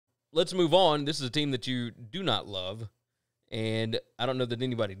let's move on. This is a team that you do not love, and I don't know that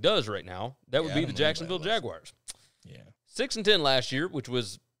anybody does right now. That would be the Jacksonville Jaguars. Yeah. 6-10 last year, which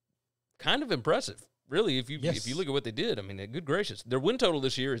was kind of impressive. Really, if you look at what they did, I mean, good gracious. Their win total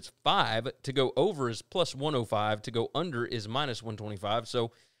this year is 5. To go over is plus 105. To go under is minus 125.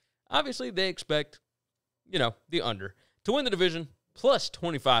 So, obviously, they expect, the under. To win the division, plus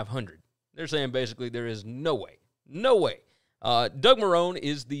 2,500. They're saying basically there is no way. Doug Marrone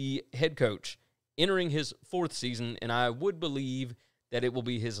is the head coach entering his 4th season, and I would believe that it will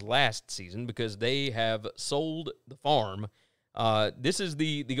be his last season because they have sold the farm. This is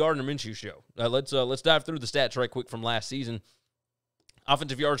the Gardner Minshew show. Let's dive through the stats right quick from last season.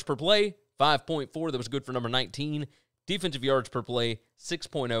 Offensive yards per play, 5.4. That was good for number 19. Defensive yards per play,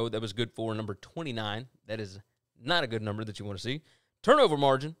 6.0. That was good for number 29. That is not a good number that you want to see. Turnover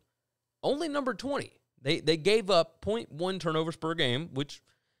margin, only number 20. They gave up 0.1 turnovers per game, which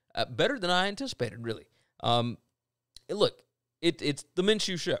better than I anticipated, really. Look, it's the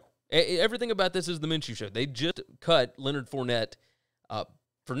Minshew show. Everything about this is the Minshew show. They just cut Leonard Fournette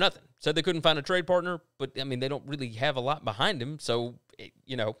for nothing. Said they couldn't find a trade partner, but, I mean, they don't really have a lot behind him. So,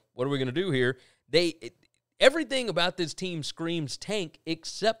 what are we going to do here? Everything about this team screams tank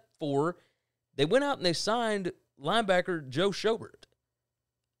except for they went out and they signed linebacker Joe Schobert.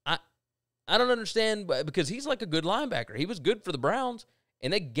 I don't understand because he's like a good linebacker. He was good for the Browns,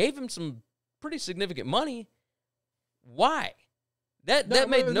 and they gave him some pretty significant money. Why? That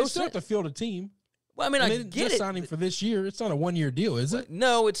made no sense. They have to field a team. Well, I mean, I get it. Signing for this year. It's not a 1-year deal, is it?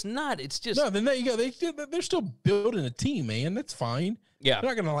 No, it's not. It's just then there you go. They're still building a team, man. That's fine. Yeah,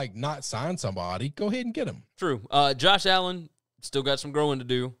 they're not going to not sign somebody. Go ahead and get him. True. Josh Allen still got some growing to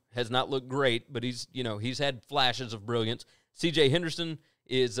do. Has not looked great, but he's had flashes of brilliance. C.J. Henderson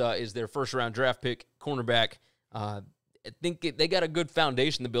is their first-round draft pick, cornerback. I think they got a good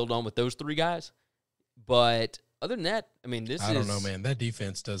foundation to build on with those 3 guys. But other than that, I mean, I don't know, man. That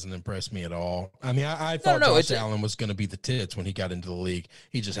defense doesn't impress me at all. I mean, I thought Josh Allen was going to be the tits when he got into the league.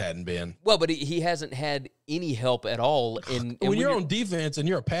 He just hadn't been. Well, but he hasn't had any help at all. When you're on defense and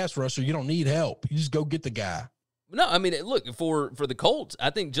you're a pass rusher, you don't need help. You just go get the guy. No, I mean, look, for the Colts, I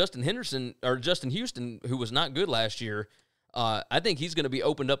think Justin Houston, who was not good last year, I think he's going to be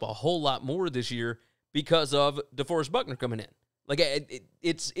opened up a whole lot more this year because of DeForest Buckner coming in. Like,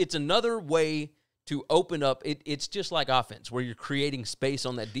 it's another way to open up. It's just like offense, where you're creating space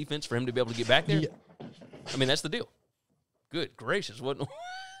on that defense for him to be able to get back there. Yeah. I mean, that's the deal. Good gracious. What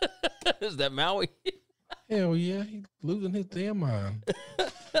is that, Maui? Hell yeah. He's losing his damn mind.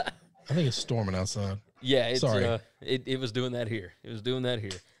 I think it's storming outside. Yeah, sorry. It was doing that here.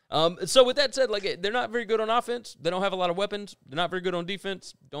 So with that said, like, they're not very good on offense. They don't have a lot of weapons. They're not very good on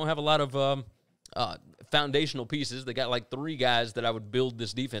defense. Don't have a lot of foundational pieces. They got like 3 guys that I would build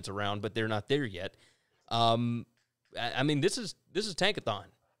this defense around, but they're not there yet. I mean, this is tankathon.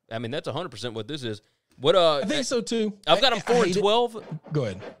 I mean, that's 100% what this is. What I think so too. I've got them 4-12. Go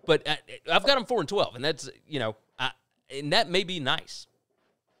ahead. But I've got them 4-12, and that's and that may be nice.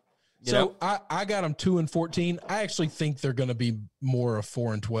 I got them 2-14. I actually think they're going to be more a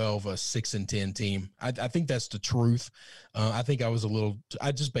 4-12, a 6-10 team. I think that's the truth. I think I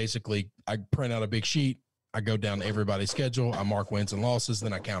print out a big sheet. I go down to everybody's schedule. I mark wins and losses.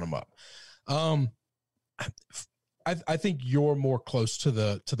 Then I count them up. I think you're more close to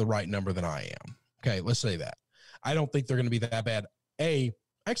the right number than I am. Okay, let's say that. I don't think they're going to be that bad. A,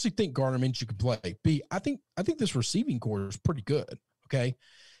 I actually think Gardner Minshew can play. B, I think this receiving core is pretty good. Okay.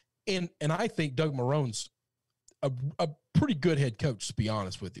 And I think Doug Marrone's a pretty good head coach, to be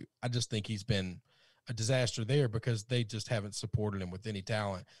honest with you. I just think he's been a disaster there because they just haven't supported him with any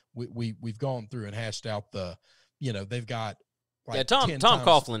talent. We've gone through and hashed out they've got like Tom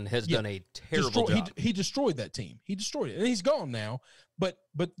Coughlin has done a terrible job. He destroyed that team. He destroyed it, and he's gone now. But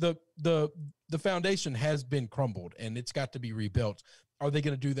the foundation has been crumbled, and it's got to be rebuilt. Are they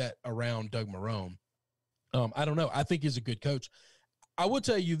going to do that around Doug Marrone? I don't know. I think he's a good coach. I will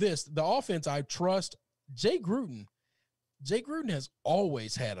tell you this: the offense I trust. Jay Gruden has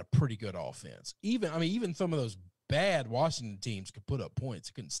always had a pretty good offense. Even some of those bad Washington teams could put up points.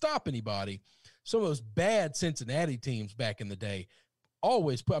 It couldn't stop anybody. Some of those bad Cincinnati teams back in the day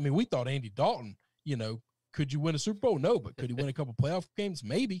always put. We thought Andy Dalton. Could you win a Super Bowl? No, but could he win a couple playoff games?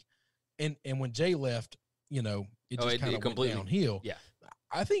 Maybe. And when Jay left, it just kind of went downhill. Yeah.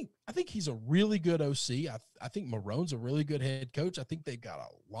 I think he's a really good OC. I think Marrone's a really good head coach. I think they've got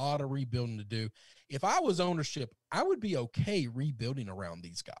a lot of rebuilding to do. If I was ownership, I would be okay rebuilding around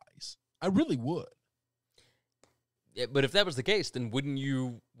these guys. I really would. Yeah, but if that was the case, then wouldn't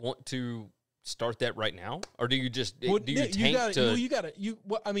you want to start that right now, or do you just Well, do you tank to?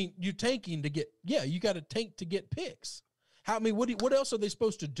 You're tanking to get. Yeah, you got to tank to get picks. How? I mean, what else are they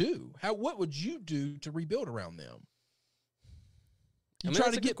supposed to do? What would you do to rebuild around them? You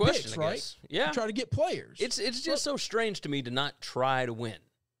try to get picks, right? Yeah, you try to get players. It's just so strange to me to not try to win,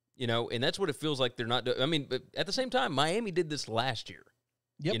 you know, and that's what it feels like they're not doing. I mean, but at the same time, Miami did this last year.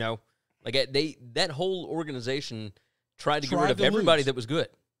 Yep. You know, like that whole organization tried to get rid of everybody that was good.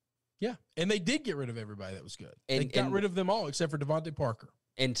 Yeah, and they did get rid of everybody that was good. They got rid of them all except for Devontae Parker,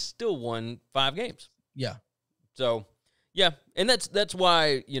 and still won 5 games. Yeah. So, yeah, and that's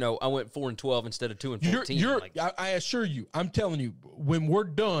why, you know, I went 4-12 instead of 2-14. I assure you, I'm telling you, when we're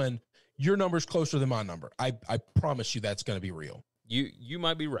done, your number's closer than my number. I promise you that's going to be real. You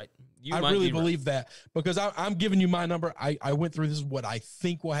might be right. I really believe that because I'm giving you my number. I went through this is what I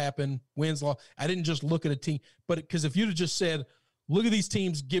think will happen. Wins, loss. I didn't just look at a team, but because if you'd have just said, look at these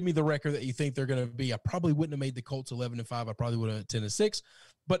teams, give me the record that you think they're going to be, I probably wouldn't have made the Colts 11-5. I probably would have 10-6.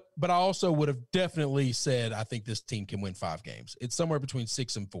 But I also would have definitely said I think this team can win 5 games. It's somewhere between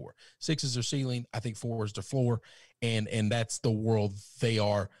 6 and 4. 6 is their ceiling. I think 4 is their floor, and that's the world they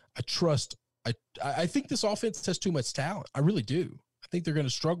are. I think this offense has too much talent. I really do. I think they're going to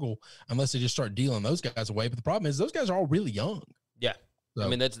struggle unless they just start dealing those guys away. But the problem is those guys are all really young. Yeah, so, I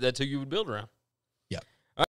mean that's who you would build around.